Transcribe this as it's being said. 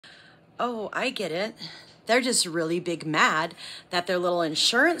Oh, I get it. They're just really big mad that their little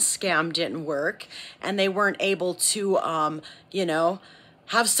insurance scam didn't work and they weren't able to, you know,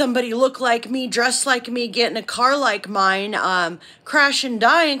 have somebody look like me, dress like me, get in a car like mine, crash and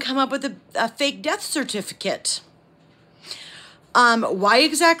die and come up with a fake death certificate. Why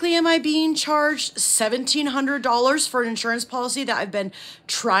exactly am I being charged $1,700 for an insurance policy that I've been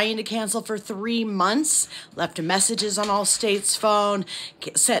trying to cancel for 3 months? Left messages on ALLSTATE's phone,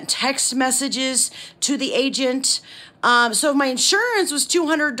 sent text messages to the agent. So my insurance was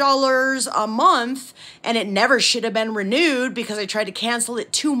 $200 a month and it never should have been renewed because I tried to cancel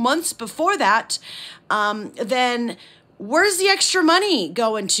it 2 months before that. Then where's the extra money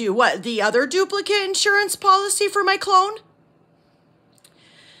going to? What, the other duplicate insurance policy for my clone?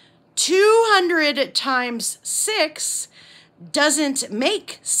 200 times 6 doesn't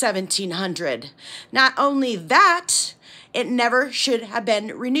make 1,700. Not only that, it never should have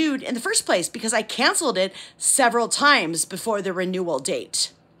been renewed in the first place because I canceled it several times before the renewal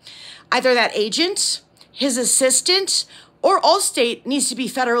date. Either that agent, his assistant, or ALLSTATE needs to be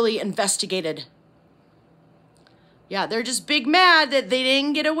federally investigated. Yeah, they're just big mad that they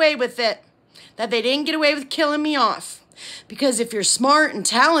didn't get away with it, that they didn't get away with killing me off. Because if you're smart and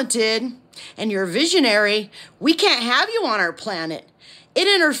talented and you're visionary, we can't have you on our planet. It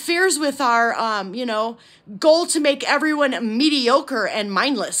interferes with our, you know, goal to make everyone mediocre and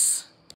mindless.